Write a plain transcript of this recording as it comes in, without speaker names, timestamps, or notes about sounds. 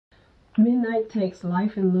Midnight takes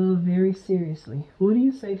life and love very seriously. What do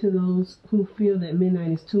you say to those who feel that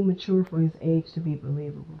Midnight is too mature for his age to be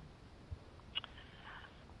believable?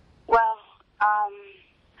 Well, um,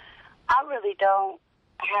 I really don't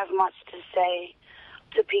have much to say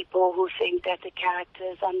to people who think that the character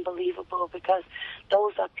is unbelievable, because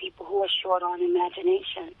those are people who are short on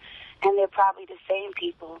imagination. And they're probably the same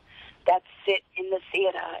people that sit in the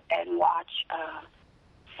theater and watch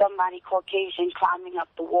somebody Caucasian climbing up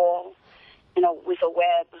the wall, with a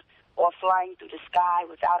web, or flying through the sky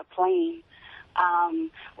without a plane,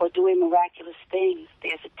 or doing miraculous things.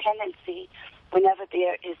 There's a tendency, whenever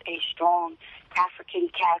there is a strong African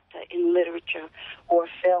character in literature or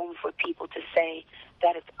film, for people to say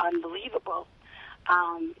that it's unbelievable.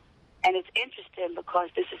 And it's interesting because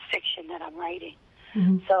this is fiction that I'm writing.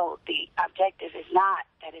 Mm-hmm. So the objective is not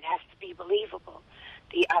that it has to be believable.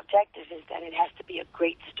 The objective is that it has to be a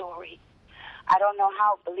great story. I don't know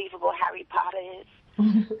how believable Harry Potter is.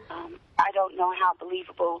 I don't know how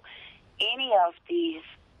believable any of these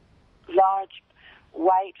large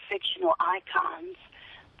white fictional icons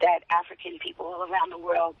that African people all around the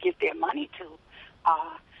world give their money to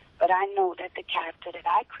are. But I know that the character that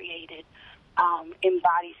I created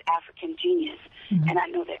embodies African genius. Mm-hmm. And I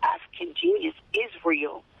know that African genius is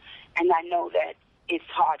real. And I know that it's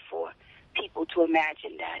hard for people to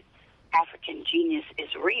imagine that African genius is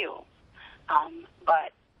real.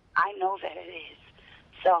 But I know that it is.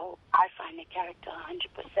 So I find the character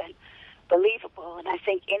 100% believable. And I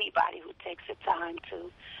think anybody who takes the time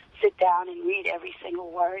to sit down and read every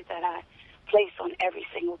single word that I place on every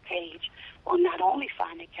single page will not only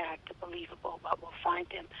find the character believable, but will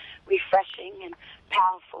find him refreshing and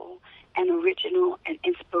powerful and original and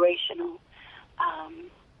inspirational,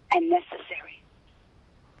 and necessary.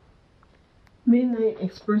 Midnight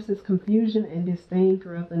expresses confusion and disdain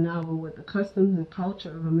throughout the novel with the customs and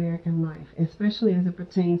culture of American life, especially as it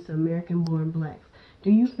pertains to American-born blacks.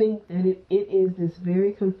 Do you think that it is this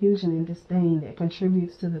very confusion and disdain that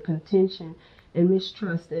contributes to the contention and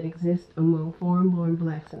mistrust that exists among foreign-born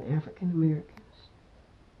blacks and African Americans?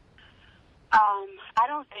 I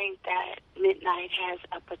don't think that Midnight has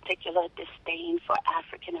a particular disdain for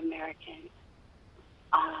African American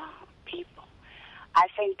people. I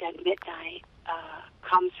think that Midnight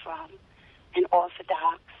comes from an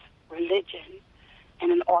Orthodox religion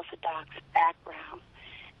and an Orthodox background.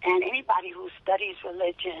 And anybody who studies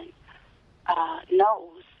religion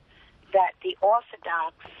knows that the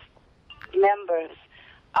Orthodox members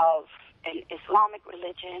of an Islamic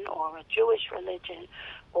religion or a Jewish religion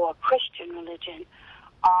or a Christian religion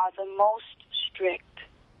are the most strict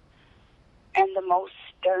and the most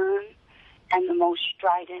stern and the most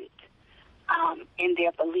strident in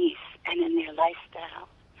their beliefs and in their lifestyle.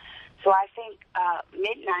 So I think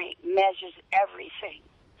Midnight measures everything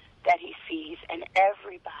that he sees and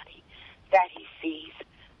everybody that he sees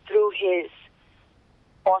through his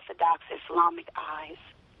Orthodox Islamic eyes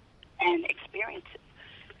and experiences.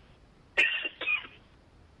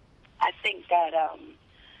 I think that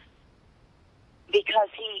because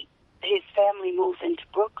his family moves into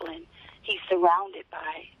Brooklyn, he's surrounded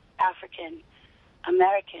by African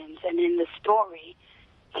Americans, and in the story,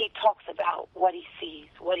 he talks about what he sees,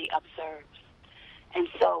 what he observes. And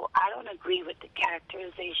so I don't agree with the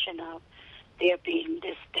characterization of there being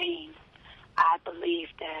disdain. I believe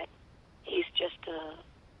that he's just a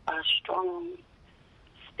strong,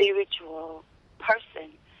 spiritual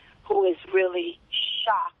person who is really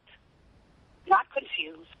shocked, not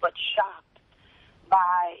confused, but shocked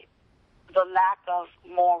by the lack of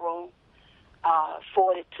moral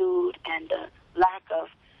fortitude and the lack of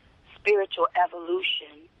spiritual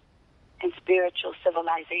evolution and spiritual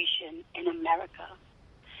civilization in America.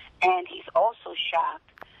 And he's also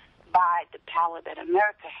shocked by the power that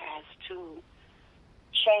America has to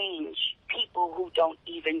change people who don't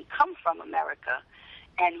even come from America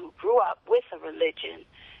and who grew up with a religion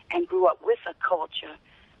and grew up with a culture,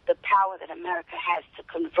 the power that America has to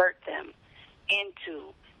convert them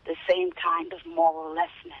into the same kind of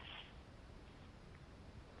morallessness.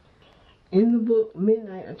 In the book,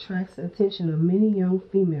 Midnight attracts the attention of many young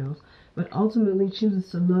females, but ultimately chooses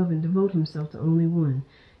to love and devote himself to only one.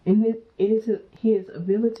 And it is his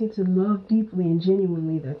ability to love deeply and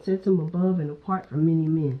genuinely that sets him above and apart from many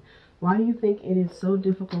men. Why do you think it is so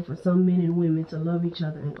difficult for some men and women to love each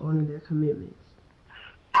other and honor their commitments?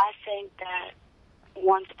 I think that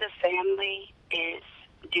once the family is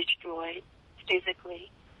destroyed physically,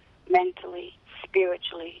 mentally,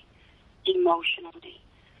 spiritually, emotionally,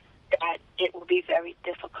 that it will be very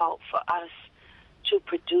difficult for us to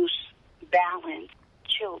produce balanced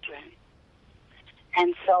children.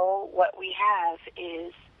 And so what we have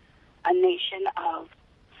is a nation of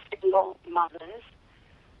single mothers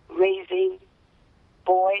raising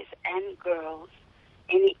boys and girls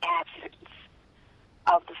in the absence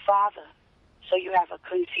of the father. So you have a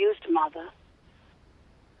confused mother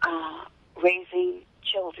raising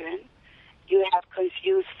children. You have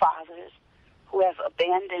confused fathers who have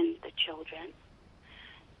abandoned the children.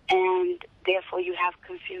 And therefore you have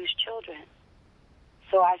confused children.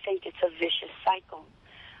 So I think it's a vicious cycle.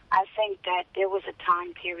 I think that there was a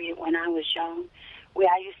time period when I was young where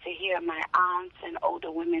I used to hear my aunts and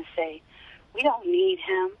older women say, we don't need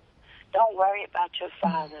him. Don't worry about your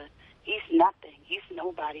father. He's nothing. He's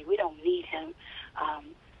nobody. We don't need him.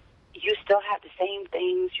 You still have the same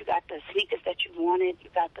things. You got the sneakers that you wanted. You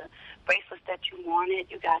got the bracelets that you wanted.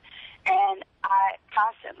 And I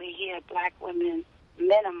constantly hear black women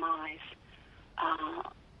minimize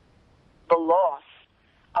the loss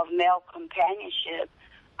of male companionship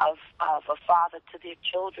of a father to their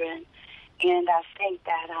children. And I think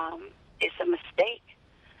that it's a mistake.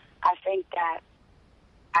 I think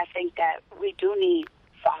that we do need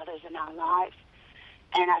fathers in our lives,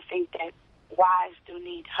 and I think that wives do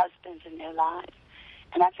need husbands in their lives,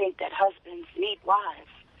 and I think that husbands need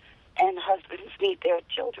wives, and husbands need their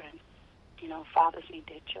children. You know, fathers need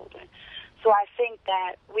their children. So I think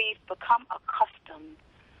that we've become accustomed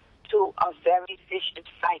to a very vicious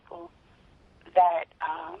cycle that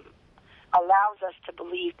allows us to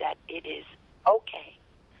believe that it is okay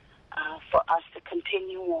for us to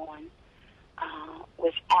continue on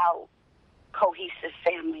without cohesive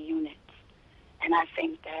family units. And I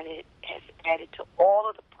think that it has added to all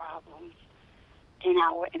of the problems in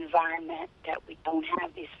our environment that we don't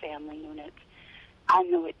have these family units. I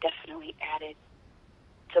know it definitely added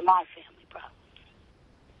to my family problems.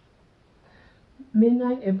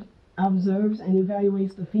 Midnight observes and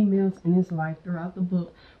evaluates the females in his life throughout the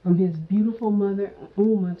book, from his beautiful mother,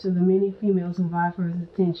 Uma, to the many females who vie for his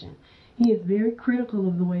attention. He is very critical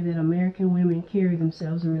of the way that American women carry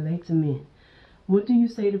themselves and relate to men. What do you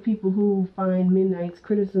say to people who find Midnight's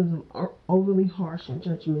criticism overly harsh and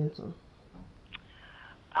judgmental?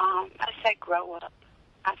 I say grow up.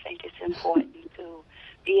 I think it's important to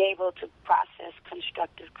be able to process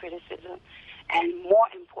constructive criticism. And more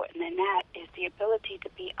important than that is the ability to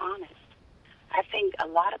be honest. I think a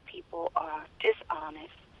lot of people are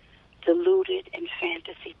dishonest, deluded, and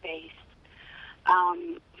fantasy-based.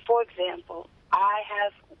 For example, I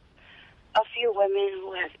have a few women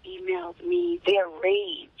who have emailed me their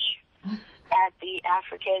rage at the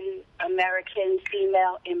African American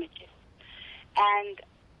female images. And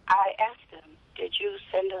I asked them, did you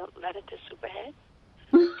send a letter to Superhead?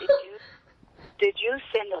 Did you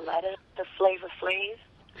send a letter to Flavor Flav?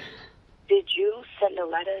 Did you send a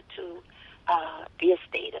letter to the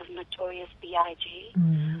estate of Notorious B.I.G.?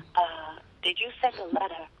 Mm-hmm. Did you send a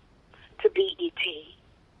letter to B.E.T.?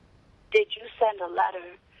 Did you send a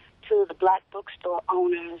letter to the black bookstore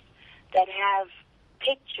owners that have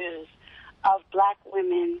pictures of black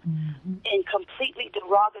women in completely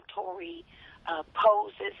derogatory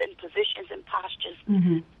poses and positions and postures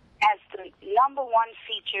as the number one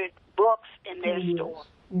featured books in their store?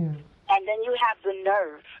 Yeah. And then you have the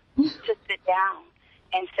nerve to sit down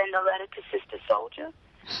and send a letter to Sister Souljah?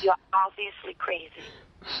 You're obviously crazy.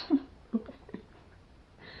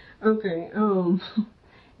 Okay,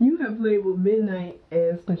 you have labeled Midnight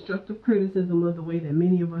as constructive criticism of the way that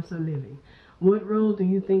many of us are living. What role do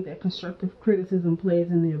you think that constructive criticism plays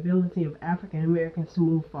in the ability of African Americans to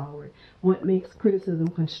move forward? What makes criticism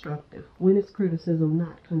constructive? When is criticism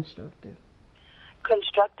not constructive?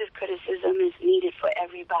 Constructive criticism is needed for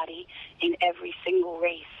everybody in every single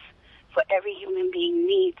race. For every human being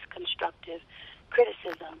needs constructive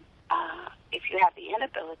criticism. If you have the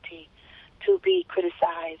inability to be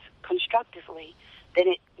criticized constructively, then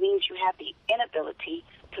it means you have the inability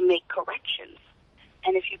to make corrections.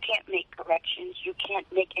 And if you can't make corrections, you can't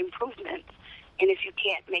make improvements. And if you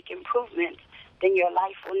can't make improvements, then your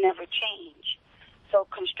life will never change. So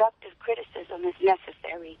constructive criticism is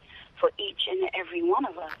necessary for each and every one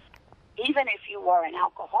of us. Even if you are an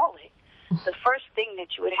alcoholic, the first thing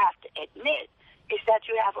that you would have to admit is that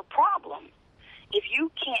you have a problem. If you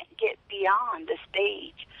can't get beyond the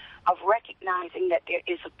stage of recognizing that there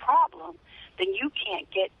is a problem, then you can't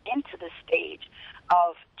get into the stage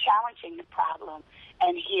of challenging the problem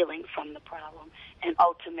and healing from the problem and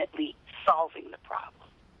ultimately solving the problem.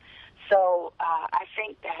 So I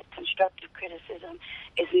think that constructive criticism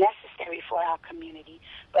is necessary for our community,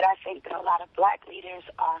 but I think that a lot of black leaders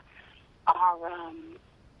are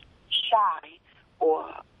shy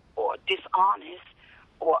or dishonest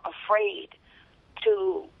or afraid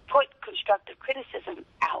to put constructive criticism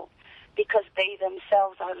out because they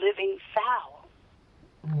themselves are living foul.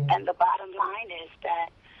 And the bottom line is that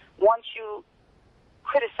once you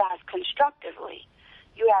criticize constructively,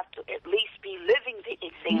 you have to at least be living the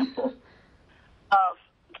example of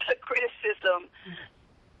the criticism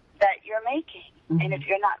that you're making. And if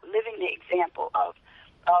you're not living the example of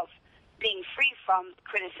being free from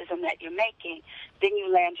criticism that you're making, then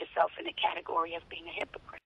you land yourself in the category of being a hypocrite.